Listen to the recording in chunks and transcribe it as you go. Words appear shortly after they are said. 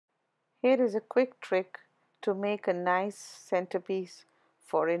Here is a quick trick to make a nice centerpiece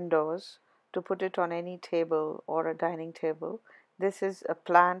for indoors, to put it on any table or a dining table. This is a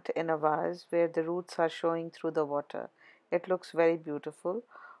plant in a vase where the roots are showing through the water. It looks very beautiful.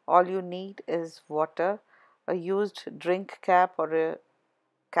 All you need is water, a used drink cap or a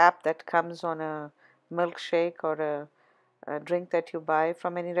cap that comes on a milkshake or a drink that you buy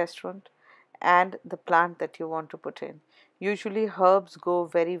from any restaurant, and the plant that you want to put in. Usually herbs go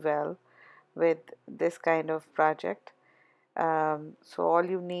very well with this kind of project. So all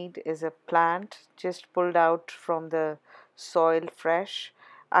you need is a plant just pulled out from the soil fresh.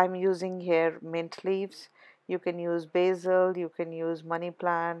 I'm using here mint leaves. You can use basil, you can use money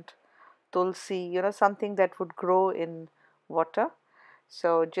plant, tulsi, something that would grow in water.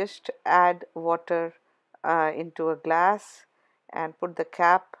 So just add water into a glass and put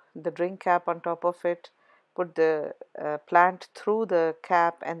the drink cap on top of it. Put the plant through the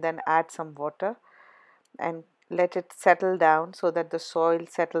cap and then add some water and let it settle down so that the soil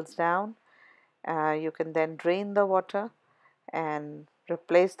settles down. You can then drain the water and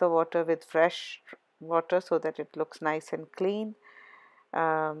replace the water with fresh water so that it looks nice and clean.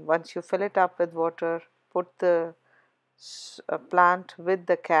 Once you fill it up with water, put the plant with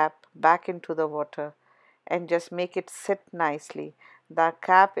the cap back into the water and just make it sit nicely. The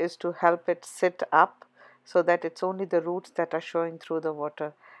cap is to help it sit up so that it's only the roots that are showing through the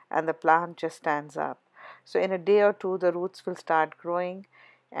water and the plant just stands up. So in a day or two the roots will start growing,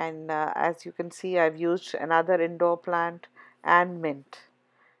 and as you can see, I've used another indoor plant and mint.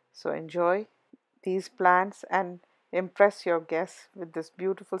 So enjoy these plants and impress your guests with this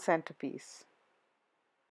beautiful centerpiece.